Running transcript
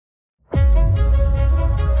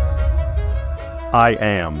I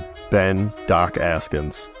am Ben Doc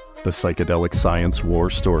Askins, the psychedelic science war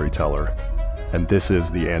storyteller, and this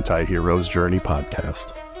is the Anti-Hero's Journey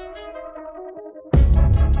podcast.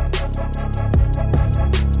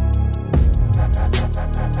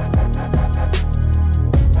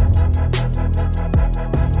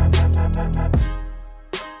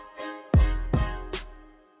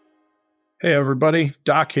 Hey everybody,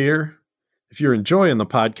 Doc here. If you're enjoying the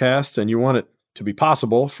podcast and you want it to be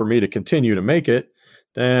possible for me to continue to make it,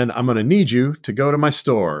 then I'm going to need you to go to my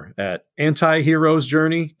store at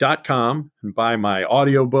antiheroesjourney.com and buy my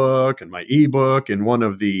audiobook and my ebook in one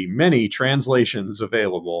of the many translations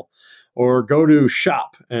available, or go to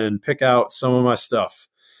shop and pick out some of my stuff.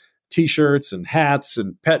 T-shirts and hats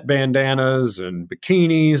and pet bandanas and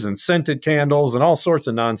bikinis and scented candles and all sorts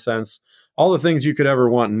of nonsense. All the things you could ever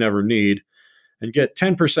want and never need. And get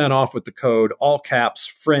 10% off with the code, all caps,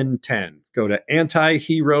 FRIEND10. Go to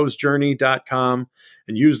antiheroesjourney.com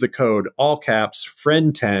and use the code, all caps,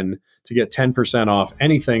 FRIEND10 to get 10% off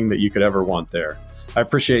anything that you could ever want there. I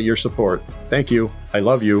appreciate your support. Thank you. I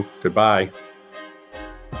love you. Goodbye.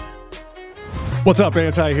 What's up,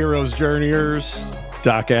 Anti-Heroes Journeyers?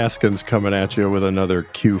 Doc Askins coming at you with another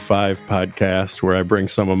Q5 podcast where I bring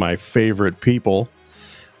some of my favorite people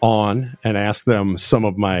on and ask them some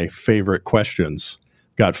of my favorite questions.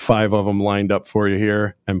 Got 5 of them lined up for you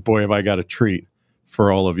here, and boy, have I got a treat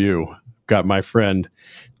for all of you. Got my friend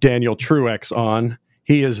Daniel Truex on.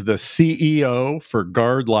 He is the CEO for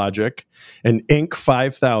Guard Logic, an Inc.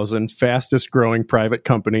 5000 fastest growing private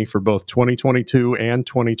company for both 2022 and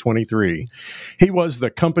 2023. He was the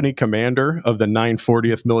company commander of the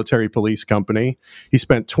 940th Military Police Company. He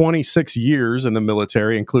spent 26 years in the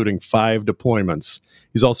military, including 5 deployments.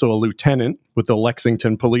 He's also a lieutenant with the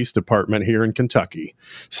Lexington Police Department here in Kentucky.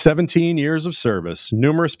 17 years of service,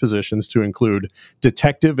 numerous positions to include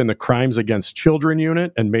detective in the Crimes Against Children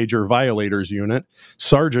Unit and Major Violators Unit,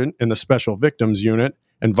 sergeant in the Special Victims Unit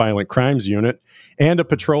and Violent Crimes Unit, and a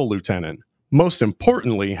patrol lieutenant. Most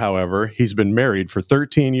importantly, however, he's been married for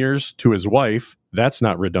 13 years to his wife, that's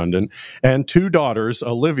not redundant, and 2 daughters,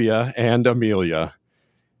 Olivia and Amelia.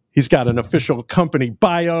 He's got an official company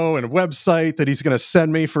bio and a website that he's going to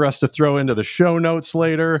send me for us to throw into the show notes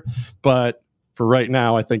later. But for right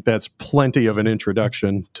now, I think that's plenty of an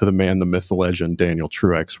introduction to the man, the myth, the legend, Daniel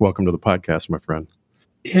Truex. Welcome to the podcast, my friend.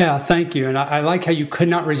 Yeah, thank you. And I like how you could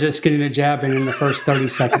not resist getting a jab in the first 30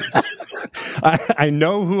 seconds. I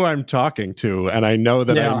know who I'm talking to, and I know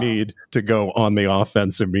that I need to go on the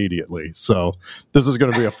offense immediately. So this is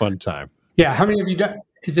going to be a fun time. Yeah. How many have you done?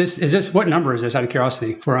 Is this what number is this, out of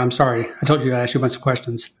curiosity? I'm sorry, I told you I'd ask you a bunch of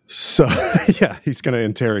questions. So yeah, he's going to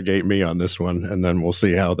interrogate me on this one, and then we'll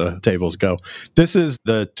see how the tables go. This is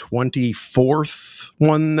the 24th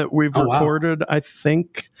one that we've recorded, wow. I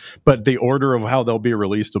think, but the order of how they'll be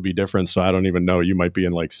released will be different. So I don't even know. You might be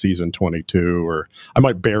in like season 22, or I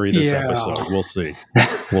might bury this episode. We'll see.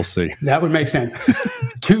 We'll see. That would make sense.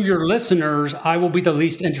 To your listeners, I will be the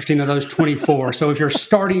least interesting of those 24. So if you're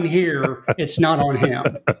starting here, it's not on him.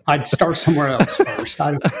 I'd start somewhere else first.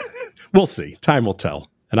 We'll see. Time will tell.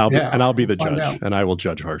 And I'll be the judge, and I will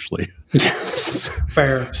judge harshly.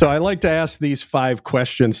 Fair. So I like to ask these 5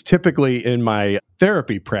 questions typically in my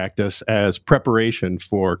therapy practice as preparation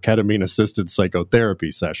for ketamine-assisted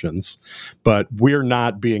psychotherapy sessions. But we're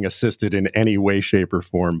not being assisted in any way, shape, or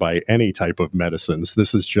form by any type of medicines.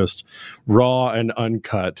 This is just raw and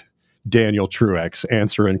uncut Daniel Truex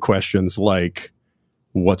answering questions like,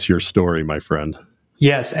 what's your story, my friend?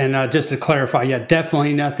 Yes, and just to clarify,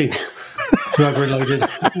 definitely nothing drug-related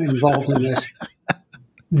involved in this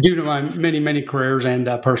due to my many, many careers and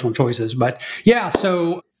personal choices. But yeah,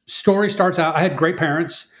 so story starts out, I had great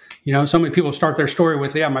parents. You know, so many people start their story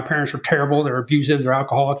with, my parents were terrible, they're abusive, they're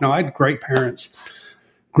alcoholic. No, I had great parents.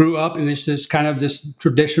 Grew up in this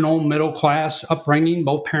traditional middle-class upbringing,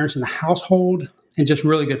 both parents in the household, and just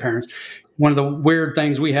really good parents. One of the weird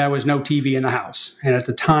things we had was no TV in the house. And at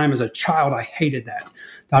the time, as a child, I hated that.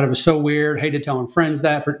 Thought it was so weird. Hated telling friends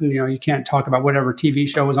that. But, you can't talk about whatever TV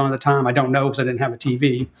show was on at the time. I don't know because I didn't have a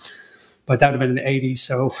TV. But that would have been in the 80s.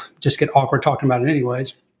 So just get awkward talking about it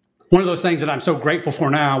anyways. One of those things that I'm so grateful for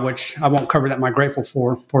now, which I won't cover that my grateful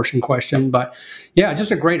for portion question. But yeah, just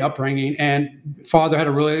a great upbringing. And father had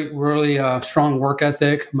a really, really strong work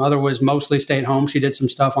ethic. Mother was mostly stay at home. She did some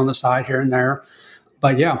stuff on the side here and there.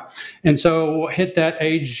 But yeah, and so hit that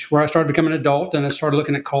age where I started becoming an adult and I started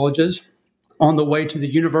looking at colleges. On the way to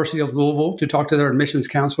the University of Louisville to talk to their admissions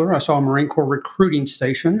counselor, I saw a Marine Corps recruiting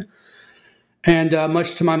station. And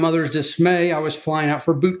much to my mother's dismay, I was flying out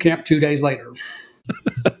for boot camp 2 days later.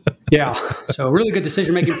 Yeah. So really good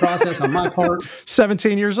decision-making process on my part.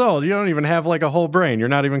 17 years old. You don't even have like a whole brain. You're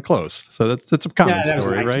not even close. So that's a common Yeah, that was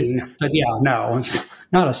story, 19. right? But yeah, no, it's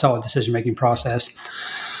not a solid decision-making process.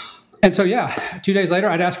 And so, 2 days later,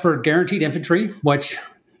 I'd asked for guaranteed infantry, which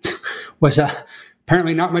was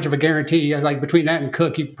apparently not much of a guarantee. Like between that and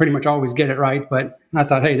cook, you pretty much always get it right. But I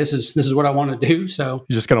thought, hey, this is what I want to do. So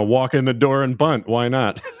You're just going to walk in the door and bunt. Why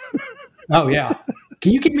not? oh, yeah.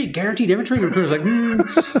 Can you give me guaranteed infantry? And the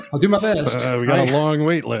recruiter's like, I'll do my best. We got a long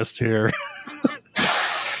wait list here.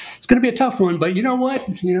 It's going to be a tough one, but you know what?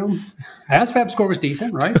 ASVAB score was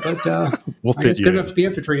decent, right? But We'll I fit guess you good in. enough to be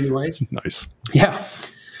infantry anyways. Nice. Yeah.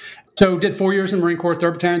 So did 4 years in the Marine Corps,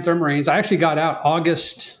 3rd Battalion, 3rd Marines. I actually got out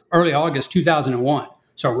early August 2001.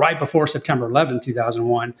 So right before September 11,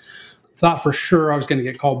 2001. Thought for sure I was going to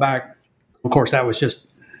get called back. Of course, that was just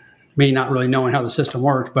me not really knowing how the system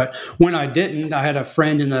worked. But when I didn't, I had a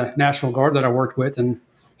friend in the National Guard that I worked with, and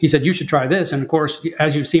he said, you should try this. And of course,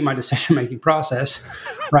 as you see my decision-making process,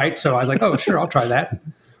 right? So I was like, oh, sure, I'll try that.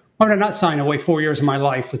 Why would I not sign away 4 years of my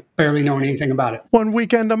life with barely knowing anything about it? 1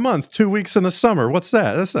 weekend a month, 2 weeks in the summer. What's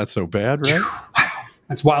that? That's not so bad, right? Wow.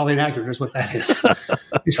 That's wildly inaccurate is what that is.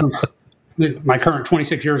 It's from my current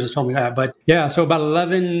 26 years has told me that. But yeah, so about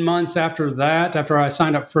 11 months after that, after I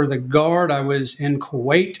signed up for the Guard, I was in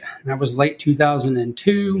Kuwait. That was late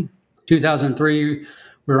 2002. 2003, we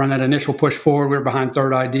were on that initial push forward. We were behind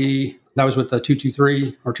 3rd ID. That was with the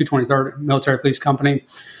 223 or 223rd Military Police Company.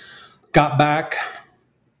 Got back,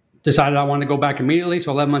 decided I wanted to go back immediately.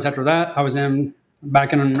 So 11 months after that, I was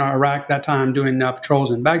back in Iraq that time doing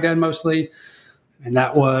patrols in Baghdad mostly. And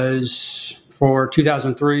that was for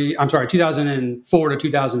 2004 to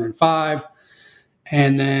 2005.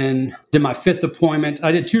 And then did my 5th deployment.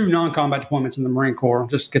 I did 2 non-combat deployments in the Marine Corps,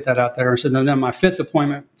 just to get that out there. So then my 5th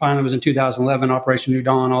deployment finally was in 2011, Operation New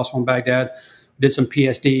Dawn, also in Baghdad. Did some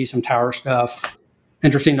PSD, some tower stuff.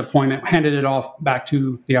 Interesting deployment. Handed it off back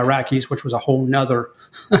to the Iraqis, which was a whole nother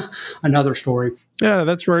another story. Yeah,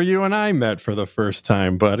 that's where you and I met for the first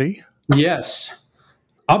time, buddy. Yes.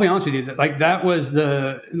 I'll be honest with you, that was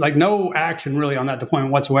no action really on that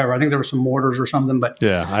deployment whatsoever. I think there were some mortars or something, but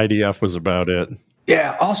yeah, IDF was about it.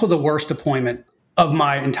 Yeah, also the worst deployment of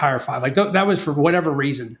my entire 5. That was for whatever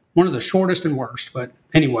reason, one of the shortest and worst. But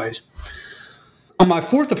anyways, on my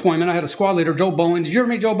 4th deployment, I had a squad leader, Joe Bowling. Did you ever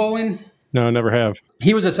meet Joe Bowling? No, never have.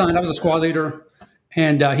 He was assigned. I was a squad leader,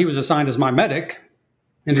 and he was assigned as my medic.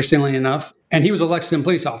 Interestingly enough. And he was a Lexington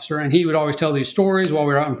police officer, and he would always tell these stories while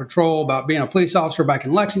we were out on patrol about being a police officer back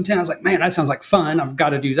in Lexington. I was like, man, that sounds like fun. I've got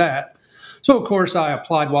to do that. So, of course, I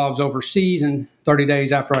applied while I was overseas, and 30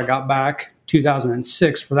 days after I got back,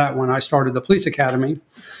 2006, for that one, I started the police academy,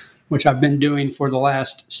 which I've been doing for the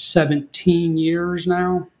last 17 years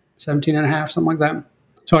now, 17 and a half, something like that.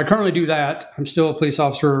 So I currently do that. I'm still a police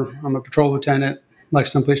officer. I'm a patrol lieutenant,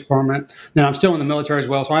 Lexington Police Department. Then I'm still in the military as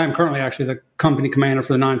well. So I am currently actually the company commander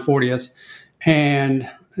for the 940th. And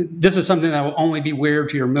this is something that will only be weird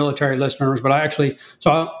to your military listeners, but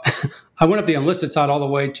I went up the enlisted side all the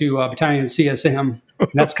way to battalion CSM. And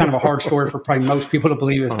that's kind of a hard story for probably most people to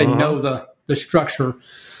believe if they know the structure.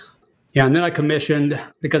 Yeah, and then I commissioned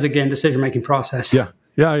because, again, decision-making process. Yeah.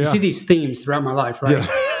 You see these themes throughout my life, right? Yeah.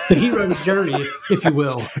 The hero's journey, if you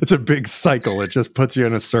will. It's a big cycle. It just puts you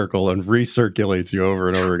in a circle and recirculates you over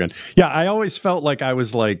and over again. Yeah, I always felt like I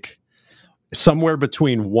was like somewhere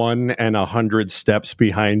between 1 and 100 steps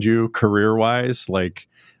behind you career-wise. Like,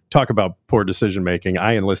 talk about poor decision-making.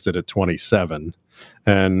 I enlisted at 27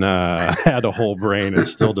 and had a whole brain and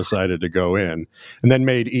still decided to go in. And then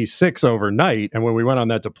made E6 overnight. And when we went on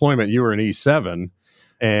that deployment, you were in E7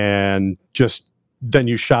 and just then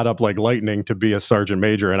you shot up like lightning to be a sergeant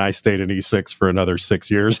major, and I stayed in E6 for another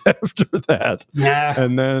 6 years after that. Yeah,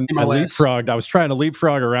 and then I leapfrogged. I was trying to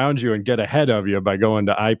leapfrog around you and get ahead of you by going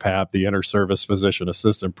to IPAP, the Inter-Service Physician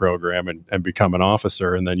Assistant Program, and become an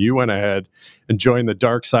officer. And then you went ahead and joined the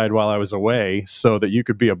dark side while I was away so that you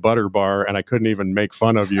could be a butter bar, and I couldn't even make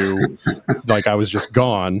fun of you like I was just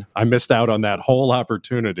gone. I missed out on that whole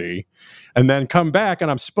opportunity. And then come back, and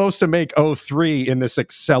I'm supposed to make O3 in this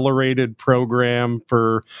accelerated program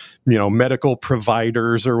for, medical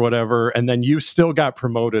providers or whatever. And then you still got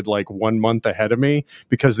promoted like 1 month ahead of me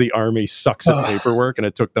because the Army sucks at paperwork, and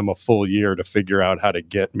it took them a full year to figure out how to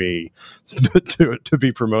get me to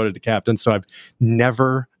be promoted to captain. So I've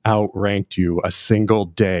never outranked you a single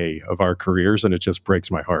day of our careers, and it just breaks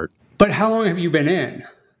my heart. But how long have you been in?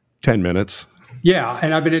 10 minutes. Yeah,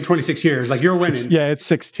 and I've been in 26 years. Like, you're winning. It's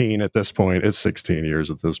 16 at this point. It's 16 years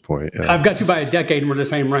at this point. Yeah. I've got you by a decade and we're the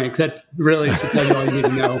same ranks. That really should tell you all you need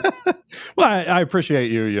to know. Well, I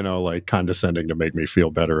appreciate you, like condescending to make me feel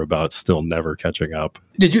better about still never catching up.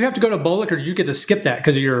 Did you have to go to Bullock or did you get to skip that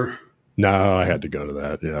because of your... No, I had to go to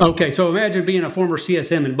that, yeah. Okay, so imagine being a former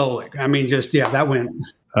CSM in Bullock. I mean, that went...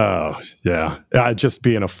 Oh, yeah. Just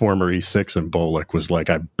being a former E6 in Bullock was like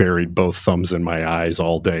I buried both thumbs in my eyes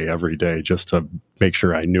all day, every day, just to make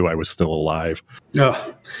sure I knew I was still alive.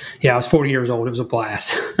 Oh, yeah, I was 40 years old. It was a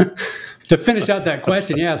blast. To finish out that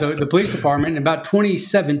question, so the police department, in about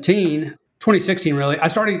 2016 really, I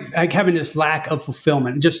started having this lack of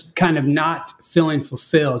fulfillment, just kind of not feeling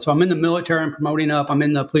fulfilled. So I'm in the military, I'm promoting up. I'm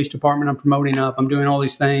in the police department, I'm promoting up. I'm doing all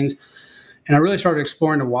these things. And I really started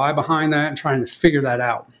exploring the why behind that and trying to figure that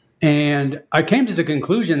out. And I came to the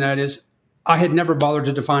conclusion that is, I had never bothered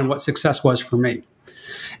to define what success was for me.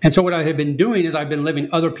 And so what I had been doing is I've been living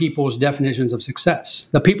other people's definitions of success.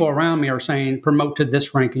 The people around me are saying, promote to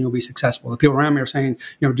this rank and you'll be successful. The people around me are saying,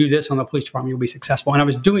 do this on the police department, you'll be successful. And I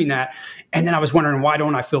was doing that. And then I was wondering, why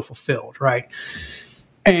don't I feel fulfilled, right?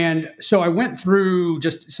 And so I went through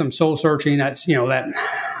just some soul searching. That's, that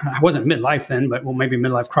I wasn't midlife then, but maybe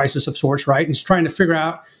midlife crisis of sorts, right? And just trying to figure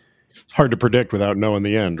out. It's hard to predict without knowing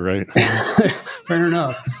the end, right? Fair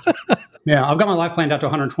enough. Yeah, I've got my life planned out to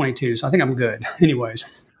 122, so I think I'm good. Anyways.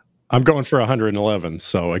 I'm going for 111,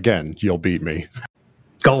 so again, you'll beat me.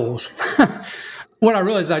 Goals. What I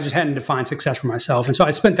realized is I just hadn't defined success for myself. And so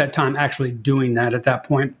I spent that time actually doing that at that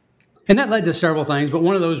point. And that led to several things, but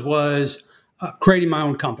one of those was creating my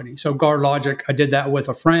own company. So Guard Logic, I did that with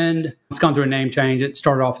a friend. It's gone through a name change. It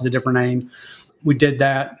started off as a different name. We did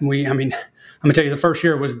that. I'm going to tell you, the first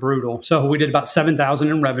year was brutal. So we did about $7,000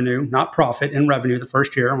 in revenue, not profit, in revenue the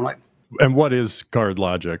first year. I'm like, and what is Guard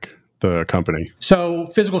Logic, the company? So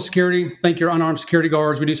physical security, think your unarmed security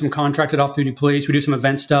guards. We do some contracted off-duty police. We do some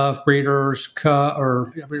event stuff, breeders,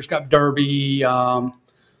 we just got derby, some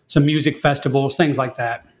music festivals, things like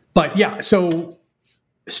that. But yeah, so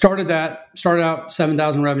started out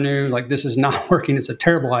 7,000 revenue. Like, this is not working. It's a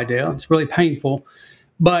terrible idea. It's really painful,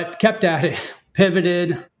 but kept at it,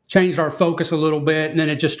 pivoted, changed our focus a little bit, and then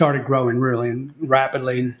it just started growing really and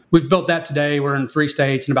rapidly. And we've built that today. We're in 3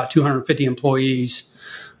 states and about 250 employees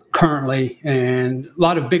currently, and a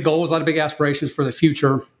lot of big goals, a lot of big aspirations for the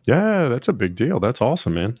future. Yeah, that's a big deal. That's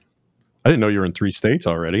awesome, man. I didn't know you were in 3 states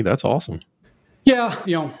already. That's awesome. Yeah,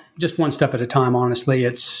 just one step at a time, honestly.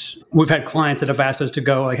 We've had clients that have asked us to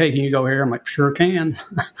go, like, hey, can you go here? I'm like, sure can.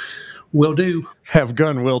 Will do. Have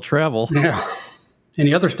gun, will travel. Yeah.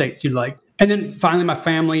 Any other states you'd like? And then finally, my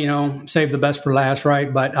family, save the best for last,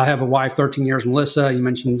 right? But I have a wife, 13 years, Melissa. You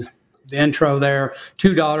mentioned the intro there.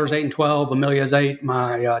 2 daughters, 8 and 12. Amelia's 8.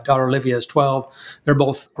 My daughter, Olivia, is 12. They're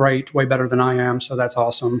both great, way better than I am. So that's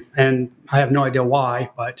awesome. And I have no idea why,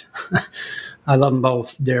 but I love them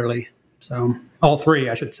both dearly. So all 3,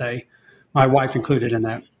 I should say, my wife included in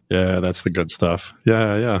that. Yeah, that's the good stuff.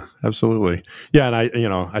 Yeah, absolutely. Yeah, and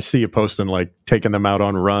I see you posting like taking them out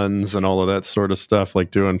on runs and all of that sort of stuff,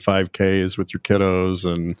 like doing 5Ks with your kiddos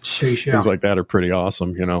and things like that are pretty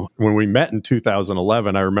awesome. When we met in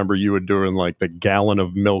 2011, I remember you were doing like the gallon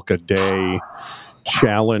of milk a day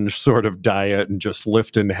challenge sort of diet and just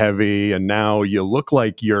lifting heavy, and now you look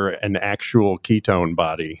like you're an actual ketone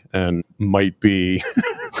body and might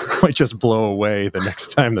just blow away the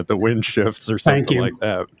next time that the wind shifts or something like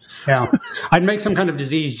that. Yeah, I'd make some kind of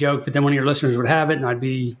disease joke, but then one of your listeners would have it and I'd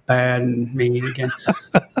be bad and mean again.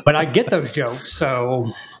 But I get those jokes,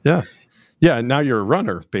 so yeah. Now you're a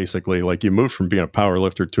runner, basically. Like, you moved from being a power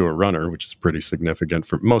lifter to a runner, which is pretty significant.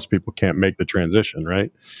 For most people, can't make the transition,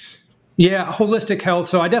 right? Yeah, holistic health.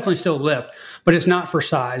 So I definitely still lift, but it's not for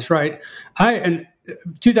size, right? And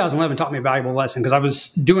 2011 taught me a valuable lesson because I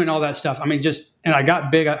was doing all that stuff. And I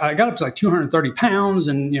got big. I got up to like 230 pounds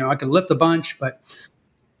and, I could lift a bunch,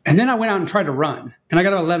 and then I went out and tried to run and I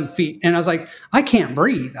got up 11 feet and I was like, I can't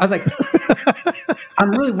breathe. I was like,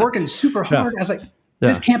 I'm really working super hard. I was like,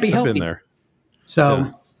 this can't be healthy. I've been there.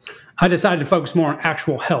 So I decided to focus more on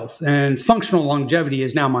actual health, and functional longevity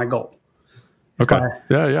is now my goal. Okay. I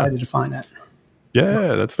had to define that.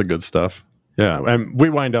 Yeah, that's the good stuff. Yeah, and we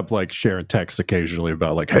wind up like sharing texts occasionally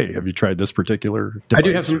about like, hey, have you tried this particular device? I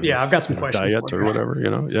do have some. Yeah, I've got some questions. Diet or whatever,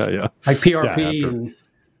 Yeah. Like PRP and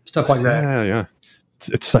stuff like that. Yeah.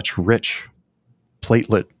 It's such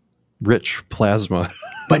platelet-rich plasma.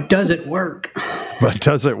 But does it work?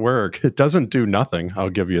 It doesn't do nothing. I'll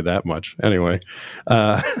give you that much. Anyway.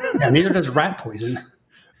 Neither does rat poison.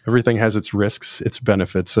 Everything has its risks, its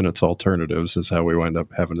benefits, and its alternatives is how we wind up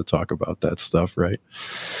having to talk about that stuff, right?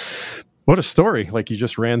 What a story. Like, you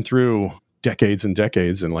just ran through decades and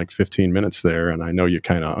decades in like 15 minutes there. And I know you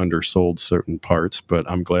kind of undersold certain parts, but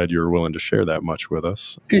I'm glad you were willing to share that much with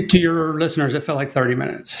us. To your listeners, it felt like 30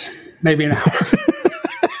 minutes, maybe an hour.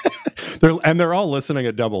 They're all listening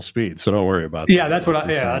at double speed, so don't worry about that. Yeah, that's what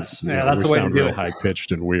that's the way to do really it. High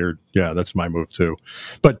pitched and weird. Yeah, that's my move too.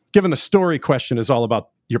 But given the story question is all about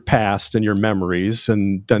your past and your memories,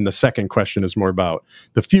 and then the second question is more about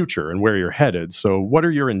the future and where you're headed. So what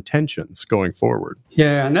are your intentions going forward?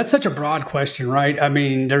 Yeah, and that's such a broad question, right? I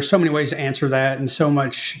mean, there's so many ways to answer that and so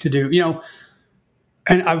much to do.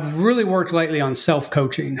 And I've really worked lately on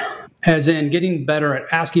self-coaching, as in getting better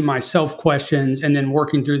at asking myself questions and then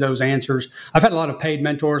working through those answers. I've had a lot of paid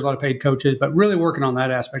mentors, a lot of paid coaches, but really working on that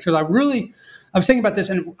aspect. Because I was thinking about this,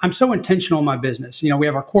 and I'm so intentional in my business. We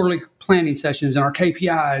have our quarterly planning sessions and our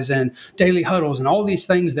KPIs and daily huddles and all these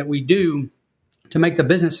things that we do to make the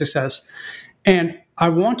business success. And I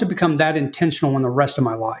want to become that intentional in the rest of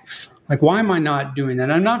my life. Like, why am I not doing that?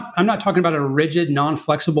 I'm not talking about a rigid,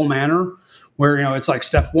 non-flexible manner where, it's like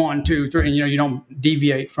step 1, 2, 3, and, you don't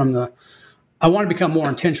deviate from I want to become more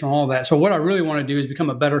intentional, all that. So what I really want to do is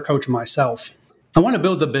become a better coach of myself. I want to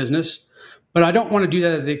build the business, but I don't want to do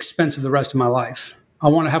that at the expense of the rest of my life. I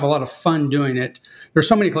want to have a lot of fun doing it. There's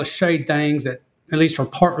so many cliched things that at least are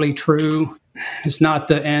partly true. It's not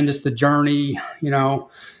the end, it's the journey,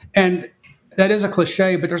 and that is a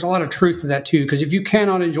cliche, but there's a lot of truth to that too. Because if you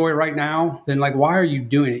cannot enjoy right now, then why are you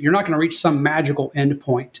doing it? You're not going to reach some magical end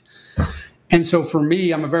point. And so for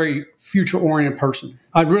me, I'm a very future-oriented person.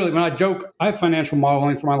 When I joke, I have financial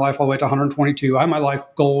modeling for my life all the way to 122. I have my life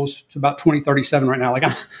goals to about 2037 right now.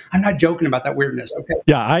 I'm not joking about that weirdness. Okay.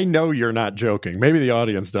 Yeah, I know you're not joking. Maybe the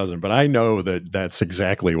audience doesn't, but I know that that's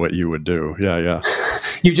exactly what you would do. Yeah.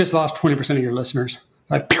 You just lost 20% of your listeners.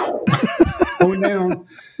 Going down.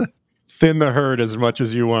 Thin the herd as much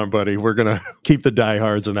as you want, buddy. We're going to keep the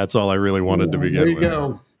diehards, and that's all I really wanted to begin with. There you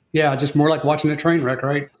go. Yeah, just more like watching a train wreck,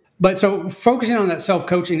 right? But so focusing on that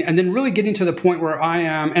self-coaching and then really getting to the point where I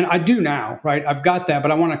am, and I do now, right? I've got that,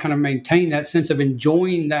 but I want to kind of maintain that sense of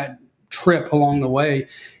enjoying that trip along the way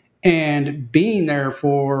and being there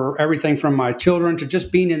for everything from my children to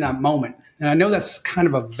just being in that moment. And I know that's kind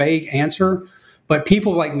of a vague answer, but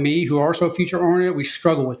people like me who are so future-oriented, we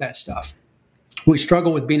struggle with that stuff. We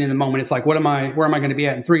struggle with being in the moment. It's like, where am I going to be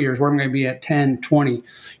at in 3 years? Where am I going to be at 10, 20?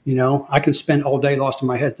 I can spend all day lost in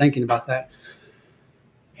my head thinking about that.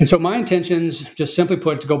 And so my intentions, just simply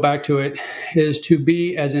put, to go back to it, is to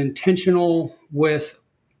be as intentional with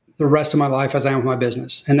the rest of my life as I am with my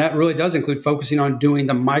business. And that really does include focusing on doing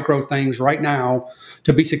the micro things right now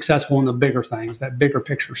to be successful in the bigger things, that bigger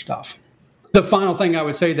picture stuff. The final thing I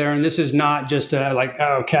would say there, and this is not just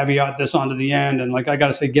caveat this onto the end, and I got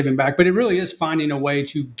to say giving back, but it really is finding a way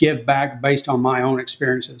to give back based on my own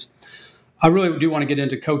experiences. I really do want to get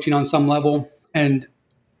into coaching on some level. And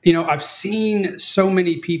I've seen so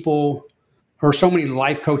many people or so many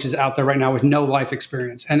life coaches out there right now with no life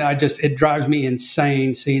experience. And it drives me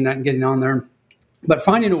insane seeing that and getting on there. But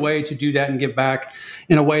finding a way to do that and give back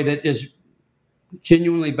in a way that is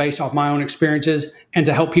genuinely based off my own experiences and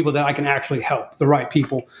to help people that I can actually help, the right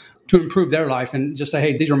people, to improve their life and just say,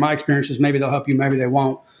 hey, these are my experiences. Maybe they'll help you, maybe they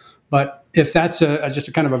won't. But if that's just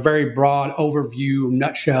a kind of a very broad overview,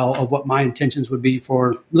 nutshell of what my intentions would be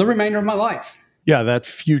for the remainder of my life. Yeah, that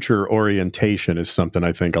future orientation is something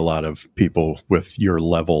I think a lot of people with your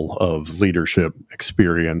level of leadership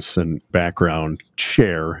experience and background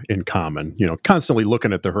share in common. Constantly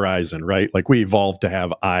looking at the horizon, right? Like, we evolved to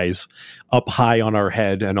have eyes up high on our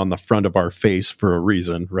head and on the front of our face for a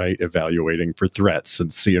reason, right? Evaluating for threats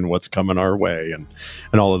and seeing what's coming our way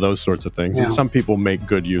and all of those sorts of things. Yeah. And some people make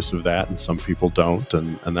good use of that and some people don't,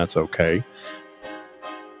 and that's okay.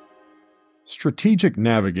 Strategic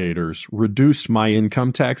Navigators reduced my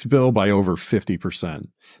income tax bill by over 50%.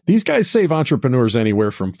 These guys save entrepreneurs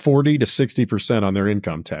anywhere from 40 to 60% on their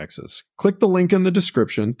income taxes. Click the link in the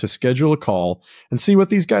description to schedule a call and see what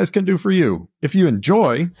these guys can do for you. If you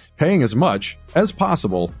enjoy paying as much as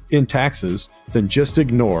possible in taxes, then just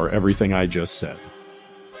ignore everything I just said.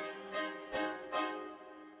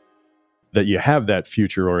 That you have that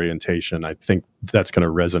future orientation, I think that's going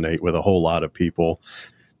to resonate with a whole lot of people.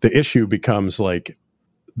 The issue becomes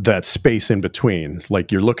that space in between.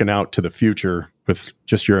 You're looking out to the future with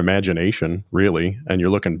just your imagination, really, and you're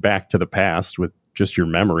looking back to the past with just your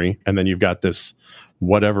memory. And then you've got this,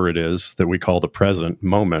 whatever it is that we call the present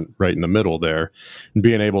moment right in the middle there, and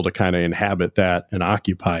being able to kind of inhabit that and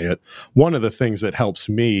occupy it. One of the things that helps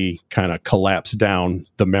me kind of collapse down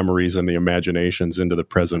the memories and the imaginations into the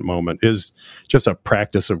present moment is just a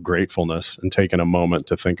practice of gratefulness and taking a moment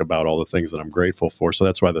to think about all the things that I'm grateful for. So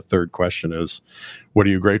that's why the third question is, what are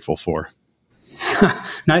you grateful for?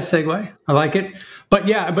 Nice segue. I like it. But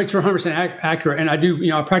yeah, but you're 100% accurate. And I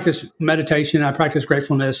do, I practice meditation, I practice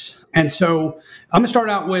gratefulness. And so I'm going to start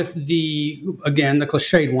out with the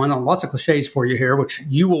cliched one. Lots of cliches for you here, which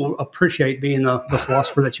you will appreciate being the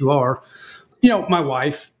philosopher that you are. My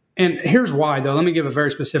wife. And here's why, though. Let me give a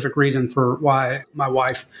very specific reason for why my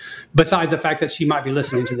wife, besides the fact that she might be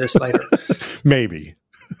listening to this later. Maybe.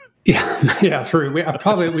 Yeah, true. We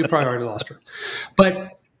probably already lost her.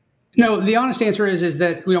 But no, the honest answer is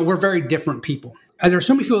that we're very different people. And there's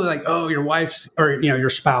so many people that are like, oh, your wife's or your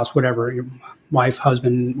spouse, whatever, your wife,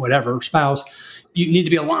 husband, whatever, spouse, you need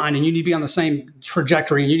to be aligned and you need to be on the same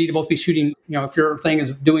trajectory and you need to both be shooting. If your thing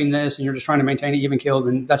is doing this and you're just trying to maintain an even keel,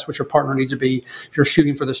 then that's what your partner needs to be. If you're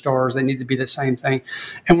shooting for the stars, they need to be the same thing.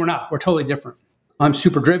 And we're not. We're totally different. I'm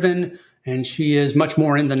super driven and she is much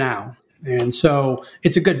more in the now. And so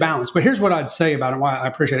it's a good balance. But here's what I'd say about it, why I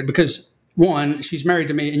appreciate it, because one, she's married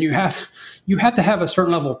to me, and you have to have a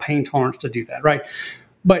certain level of pain tolerance to do that, right?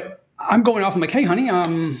 But I'm going off. I'm like, hey, honey,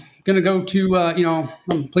 I'm going to go to, I'm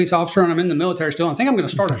a police officer and I'm in the military still. I think I'm going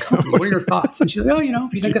to start a company. What are your thoughts? And she's like, oh,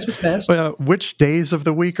 if you think that's what's best. Which days of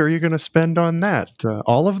the week are you going to spend on that?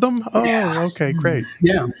 All of them? Oh, yeah. Okay, great.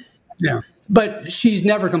 Yeah. But she's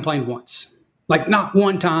never complained once. Like not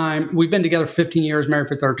one time. We've been together 15 years, married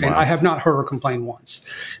for 13. Wow. I have not heard her complain once.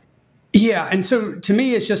 Yeah. And so to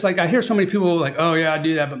me, it's just like, I hear so many people like, oh yeah, I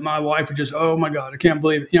do that. But my wife would just, oh my God, I can't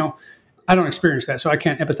believe it. I don't experience that. So I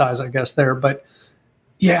can't empathize, I guess, there. But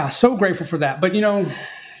yeah, so grateful for that. But,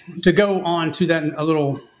 to go on to that a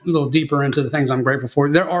little deeper into the things I'm grateful for,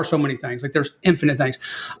 there are so many things. Like there's infinite things.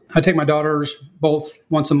 I take my daughters both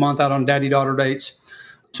once a month out on daddy-daughter dates.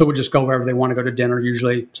 So we'll just go wherever they want to go to dinner.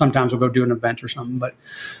 Usually, sometimes we'll go do an event or something.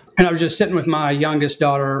 And I was just sitting with my youngest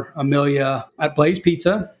daughter, Amelia, at Blaze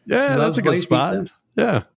Pizza. Yeah, that's a good spot.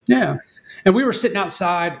 Pizza. Yeah. And we were sitting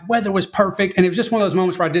outside. Weather was perfect. And it was just one of those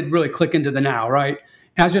moments where I did really click into the now, right?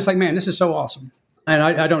 And I was just like, man, this is so awesome. And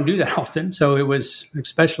I don't do that often. So it was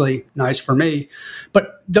especially nice for me.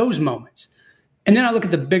 But those moments. And then I look at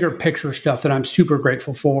the bigger picture stuff that I'm super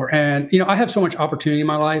grateful for. And, I have so much opportunity in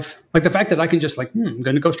my life. Like the fact that I can just I'm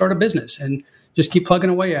going to go start a business and just keep plugging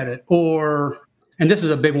away at it. And this is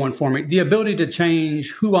a big one for me, the ability to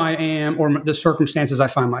change who I am or the circumstances I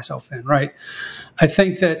find myself in, right? I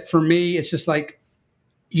think that for me, it's just like,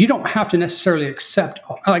 you don't have to necessarily accept,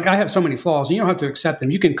 like I have so many flaws and you don't have to accept them.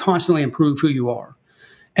 You can constantly improve who you are.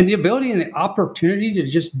 And the ability and the opportunity to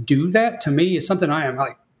just do that to me is something I am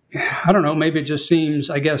like, I don't know, maybe it just seems,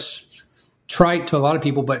 I guess, trite to a lot of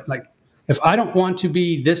people, but like, if I don't want to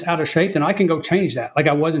be this out of shape, then I can go change that. Like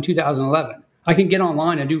I was in 2011. I can get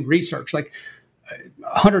online and do research. Like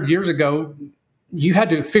 100 years ago, you had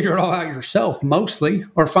to figure it all out yourself mostly,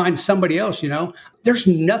 or find somebody else, There's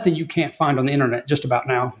nothing you can't find on the internet just about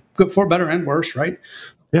now. Good for better and worse, right?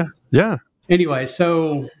 Yeah. Anyway,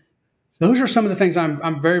 so those are some of the things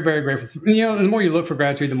I'm very, very grateful for. The more you look for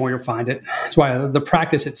gratitude, the more you'll find it. That's why the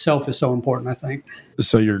practice itself is so important, I think.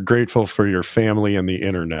 So you're grateful for your family and the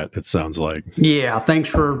internet, it sounds like. Yeah, thanks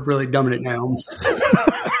for really dumbing it down.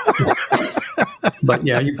 But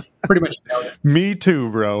yeah, you've pretty much nailed it. Me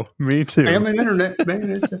too, bro. Me too. I am an internet,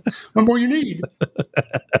 man. What more you need?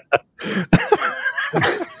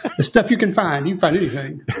 The stuff you can find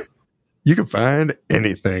anything. You can find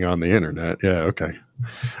anything on the internet. Yeah, okay.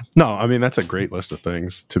 No, I mean, that's a great list of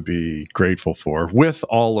things to be grateful for. With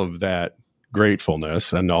all of that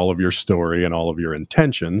gratefulness and all of your story and all of your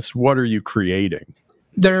intentions, what are you creating?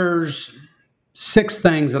 There's 6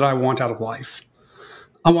 things that I want out of life.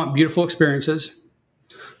 I want beautiful experiences.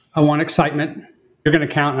 I want excitement. You're going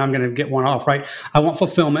to count and I'm going to get one off, right? I want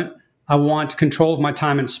fulfillment. I want control of my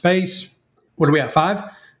time and space. What are we at, 5?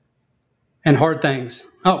 And hard things.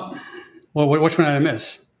 Oh, well, which one did I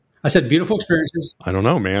miss? I said beautiful experiences. I don't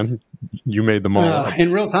know, man. You made them all up.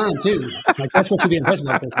 In real time, too. Like, that's what you'd be impressed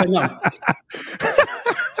about this. But no.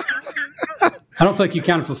 I don't feel like you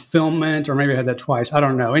counted fulfillment, or maybe I had that twice. I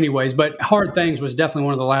don't know. Anyways, but hard things was definitely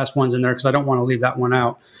one of the last ones in there because I don't want to leave that one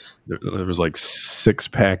out. There was like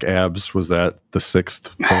 6-pack abs. Was that the 6th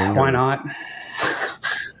thing? Why not?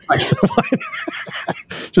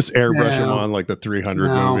 Just airbrush them on like the 300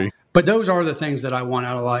 movie. But those are the things that I want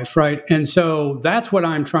out of life, right? And so that's what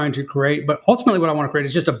I'm trying to create. But ultimately what I want to create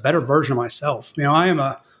is just a better version of myself. I am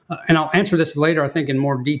and I'll answer this later, I think, in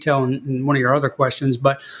more detail in one of your other questions,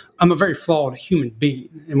 but I'm a very flawed human being,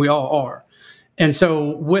 and we all are. And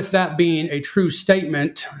so with that being a true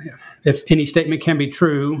statement, if any statement can be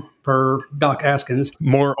true per Doc Askins.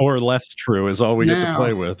 More or less true is all we get to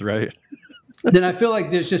play with, right? Then I feel like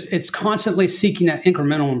it's constantly seeking that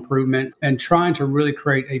incremental improvement and trying to really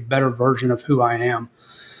create a better version of who I am.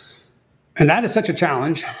 And that is such a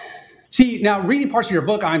challenge. See, now reading parts of your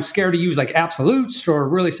book, I'm scared to use like absolutes or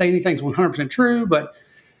really say anything's 100% true, but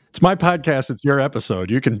it's my podcast. It's your episode.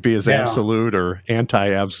 You can be as absolute or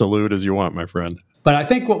anti-absolute as you want, my friend. But I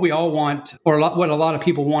think what we all want, or what a lot of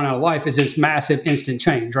people want out of life, is this massive instant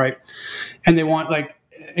change, right? And they want, like,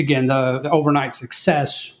 again, the overnight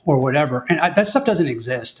success or whatever. And that stuff doesn't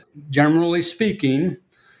exist. Generally speaking,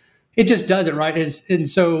 it just doesn't, right? And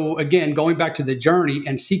so, again, going back to the journey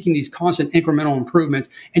and seeking these constant incremental improvements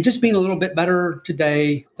and just being a little bit better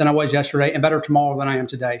today than I was yesterday and better tomorrow than I am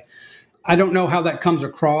today. I don't know how that comes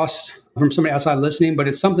across from somebody outside listening, but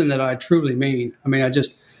it's something that I truly mean. I mean,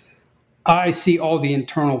 I see all the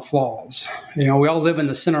internal flaws. We all live in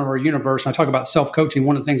the center of our universe. And I talk about self-coaching.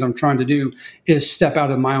 One of the things I'm trying to do is step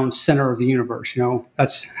out of my own center of the universe.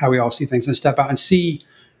 That's how we all see things, and step out and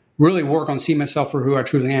really work on seeing myself for who I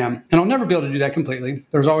truly am. And I'll never be able to do that completely.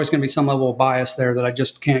 There's always going to be some level of bias there that I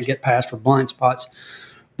just can't get past, or blind spots.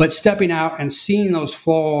 But stepping out and seeing those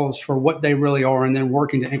flaws for what they really are, and then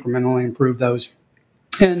working to incrementally improve those,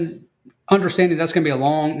 and understanding that's going to be a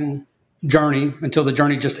long journey until the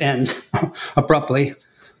journey just ends abruptly,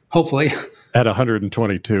 hopefully. At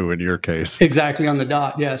 122 in your case. Exactly on the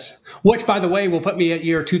dot, yes. Which, by the way, will put me at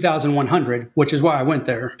year 2100, which is why I went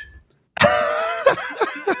there.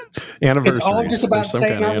 Anniversary. It's all just about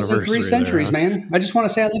saying I was in 3 centuries, there, huh? Man. I just want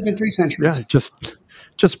to say I lived in 3 centuries. Yeah,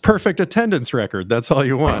 just perfect attendance record. That's all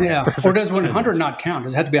you want. Yeah. Or does 100 not count?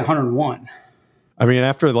 Does it have to be 101? I mean,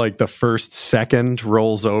 after like the first second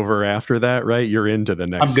rolls over after that, right? You're into the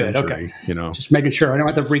next I'm good. century. Okay. Just making sure I don't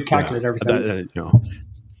have to recalculate everything.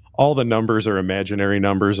 All the numbers are imaginary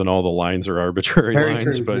numbers and all the lines are arbitrary Very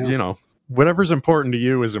lines. True, but, whatever's important to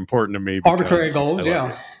you is important to me. Arbitrary goals,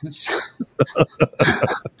 yeah.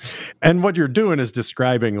 And what you're doing is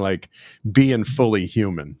describing like being fully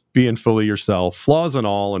human, being fully yourself, flaws and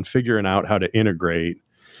all, and figuring out how to integrate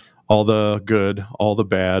all the good, all the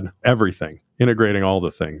bad, everything, integrating all the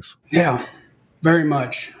things. Yeah, very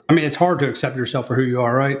much. I mean, it's hard to accept yourself for who you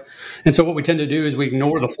are, right? And so what we tend to do is we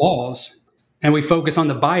ignore the flaws and we focus on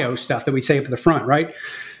the bio stuff that we say up at the front, right?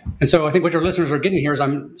 And so I think what your listeners are getting here is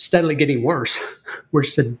I'm steadily getting worse. We're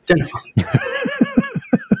just identifying.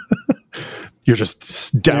 You're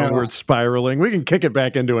just downward spiraling. We can kick it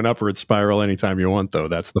back into an upward spiral anytime you want, though.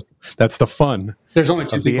 That's the fun. There's only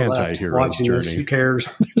 2 people the left anti-hero's watching journey. This. Who cares?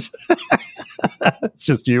 It's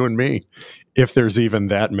just you and me, if there's even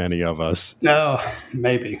that many of us. No,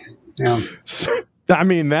 maybe. Yeah. I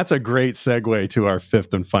mean, that's a great segue to our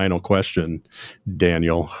 5th and final question,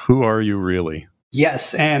 Daniel. Who are you really?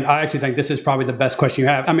 Yes, and I actually think this is probably the best question you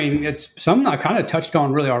have. I mean, it's something I kind of touched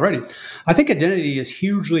on really already. I think identity is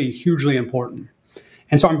hugely, hugely important.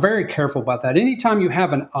 And so I'm very careful about that. Anytime you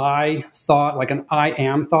have an I thought, like an I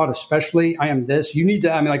am thought, especially, I am this, you need to,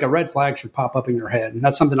 like a red flag should pop up in your head. And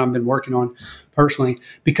that's something I've been working on personally,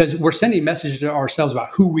 because we're sending messages to ourselves about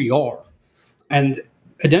who we are. And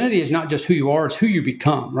identity is not just who you are, it's who you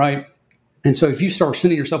become, right? And so if you start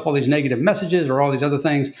sending yourself all these negative messages or all these other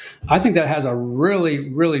things, I think that has a really,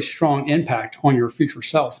 really strong impact on your future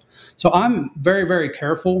self. So I'm very, very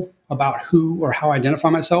careful about who or how I identify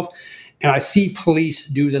myself. And I see police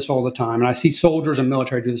do this all the time. And I see soldiers and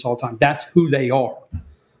military do this all the time. That's who they are.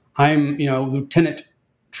 I'm, Lieutenant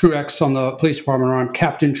Truex on the police department, or I'm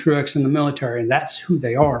Captain Truex in the military, and that's who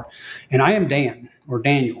they are. And I am Dan or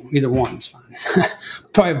Daniel, either one is fine.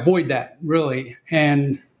 So I avoid that, really.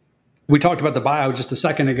 And we talked about the bio just a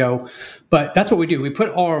second ago, but that's what we do. We put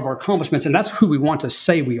all of our accomplishments, and that's who we want to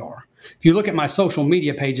say we are. If you look at my social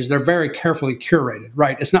media pages, they're very carefully curated,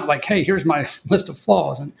 right? It's not like, hey, here's my list of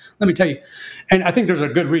flaws, and let me tell you. And I think there's a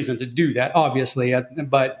good reason to do that, obviously,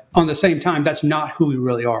 but on the same time, that's not who we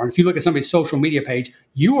really are. And if you look at somebody's social media page,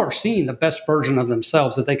 you are seeing the best version of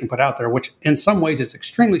themselves that they can put out there, which in some ways is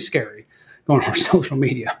extremely scary going on social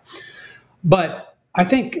media. But I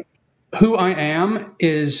think who I am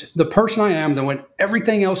is the person I am, that when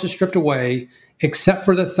everything else is stripped away, except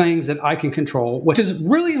for the things that I can control, which is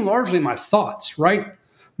really largely my thoughts, right?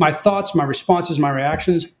 My thoughts, my responses, my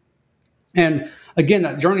reactions. And again,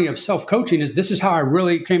 that journey of self-coaching this is how I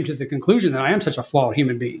really came to the conclusion that I am such a flawed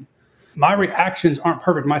human being. My reactions aren't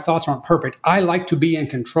perfect. My thoughts aren't perfect. I like to be in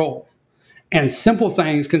control. And simple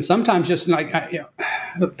things can sometimes just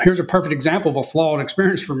here's a perfect example of a flawed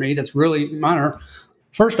experience for me that's really minor.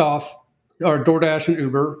 First off, or DoorDash and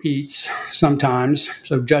Uber Eats sometimes,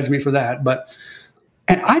 so judge me for that.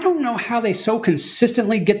 And I don't know how they so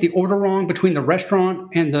consistently get the order wrong between the restaurant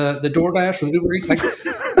and the DoorDash or the Uber Eats. Like,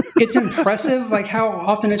 it's impressive, like how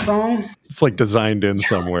often it's wrong. It's like designed in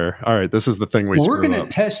somewhere. All right, this is the thing we're going to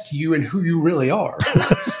test you and who you really are.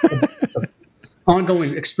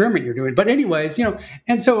 ongoing experiment you're doing. But anyways,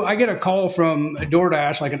 and so I get a call from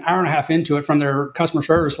DoorDash like an hour and a half into it from their customer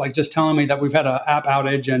service, like just telling me that we've had an app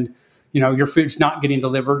outage and, your food's not getting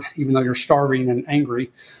delivered, even though you're starving and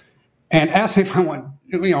angry. And asked me if I want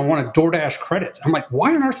a DoorDash credits. I'm like,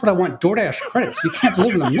 why on earth would I want DoorDash credits? You can't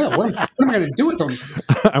deliver them. No, what am I going to do with them?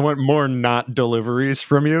 I want more not deliveries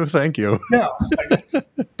from you. Thank you. Yeah.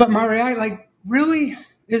 But my reality, like, really?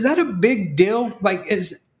 Is that a big deal? Like,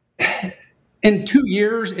 in 2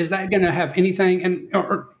 years, is that going to have anything? And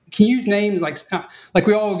or can you name like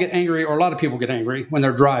we all get angry, or a lot of people get angry when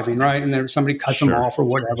they're driving, right? And then somebody cuts them off or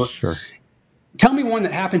whatever. Sure. Tell me one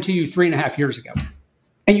that happened to you 3.5 years ago.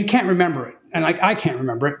 And you can't remember it. And like, I can't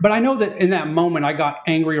remember it. But I know that in that moment, I got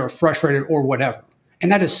angry or frustrated or whatever.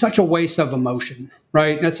 And that is such a waste of emotion,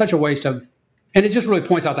 right? And that's such a waste of, and it just really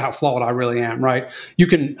points out to how flawed I really am, right? I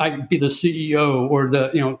can be the CEO or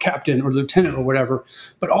the, captain or lieutenant or whatever.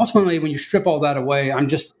 But ultimately, when you strip all that away,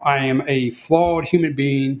 I am a flawed human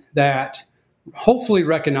being that hopefully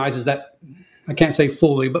recognizes that. I can't say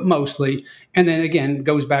fully, but mostly. And then again,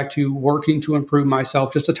 goes back to working to improve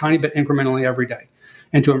myself just a tiny bit incrementally every day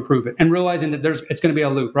and to improve it. And realizing that it's going to be a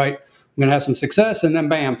loop, right? I'm going to have some success and then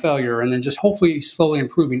bam, failure. And then just hopefully slowly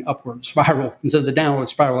improving upward spiral instead of the downward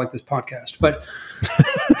spiral like this podcast. But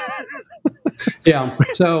yeah,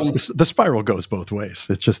 so the spiral goes both ways.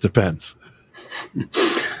 It just depends.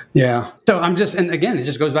 Yeah. So and again, it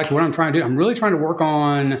just goes back to what I'm trying to do. I'm really trying to work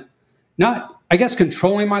on not, I guess,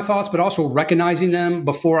 controlling my thoughts, but also recognizing them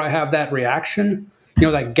before I have that reaction.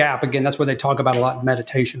 That gap, again, that's what they talk about a lot in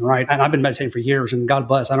meditation, right? And I've been meditating for years, and God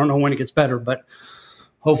bless, I don't know when it gets better, but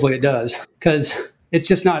hopefully it does, because it's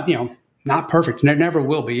just not, not perfect, and it never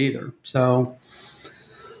will be either. So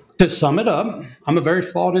to sum it up, I'm a very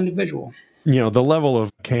flawed individual. The level of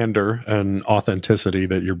candor and authenticity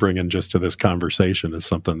that you're bringing just to this conversation is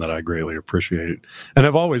something that I greatly appreciate. And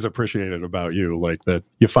I've always appreciated about you, like that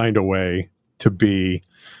you find a way to be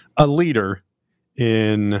a leader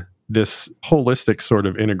in this holistic sort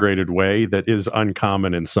of integrated way that is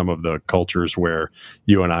uncommon in some of the cultures where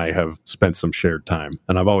you and I have spent some shared time.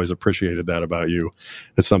 And I've always appreciated that about you.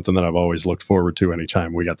 It's something that I've always looked forward to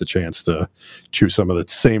anytime we got the chance to chew some of the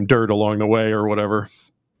same dirt along the way or whatever.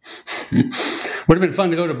 Would have been fun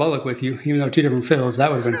to go to Bullock with you, even though 2 different fields. That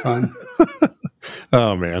would have been fun.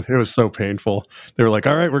 Oh, man. It was so painful. They were like,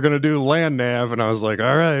 all right, we're going to do land nav. And I was like,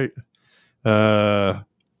 all right,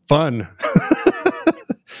 fun.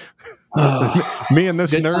 Me and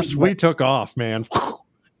this nurse, we took off, man.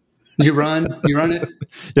 Did you run? You run it?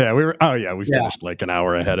 Yeah, we finished like an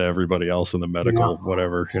hour ahead of everybody else in the medical,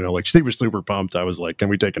 whatever. Like she was super pumped. I was like, can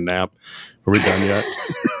we take a nap? Are we done yet?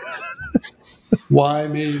 Why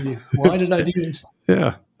me? Why did I do this?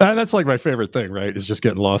 Yeah. That's like my favorite thing, right? Is just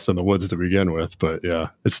getting lost in the woods to begin with. But yeah,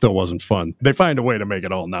 it still wasn't fun. They find a way to make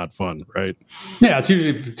it all not fun, right? Yeah, it's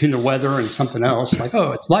usually between the weather and something else. Like,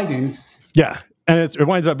 oh, it's lightning. Yeah. And it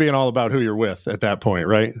winds up being all about who you're with at that point,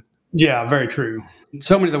 right? Yeah, very true.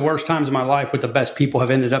 So many of the worst times of my life with the best people have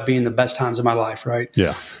ended up being the best times of my life, right?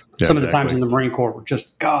 Yeah. Some of the times in the Marine Corps were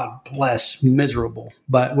just, God bless, miserable.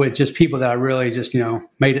 But with just people that I really just,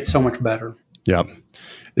 made it so much better. Yeah.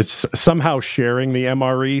 It's somehow sharing the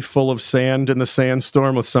MRE full of sand in the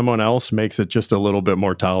sandstorm with someone else makes it just a little bit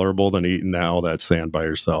more tolerable than eating all that sand by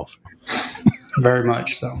yourself. Very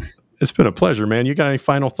much so. It's been a pleasure, man. You got any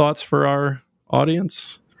final thoughts for our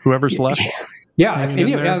audience? Whoever's left? Yeah, I was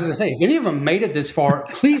going to say, if any of them made it this far,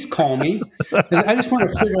 please call me. I just want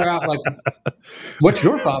to figure out, like, what's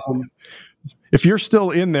your problem? If you're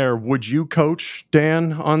still in there, would you coach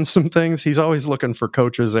Dan on some things? He's always looking for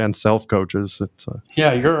coaches and self-coaches.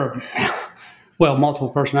 Yeah, you're multiple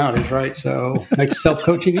personalities, right? So makes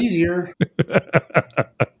self-coaching easier.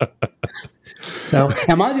 So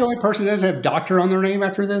am I the only person that doesn't have doctor on their name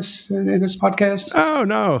after this in this podcast? Oh,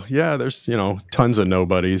 no. Yeah, there's, tons of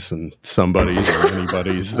nobodies and somebodies or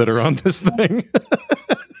anybodies that are on this thing.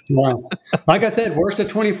 Well, like I said, worst of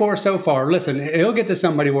 24 so far. Listen, it'll get to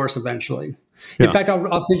somebody worse eventually. In fact,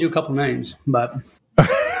 I'll send you a couple names, but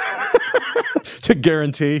to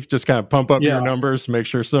guarantee, just kind of pump up your numbers, make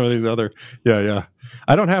sure some of these other,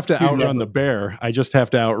 I don't have to outrun the bear. I just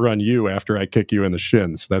have to outrun you after I kick you in the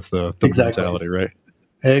shins. That's the mentality, right?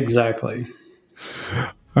 Exactly.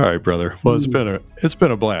 All right, brother. Well, it's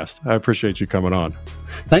been a blast. I appreciate you coming on.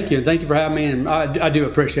 Thank you. Thank you for having me. And I do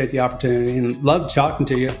appreciate the opportunity and love talking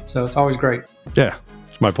to you. So it's always great. Yeah,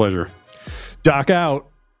 it's my pleasure. Doc out.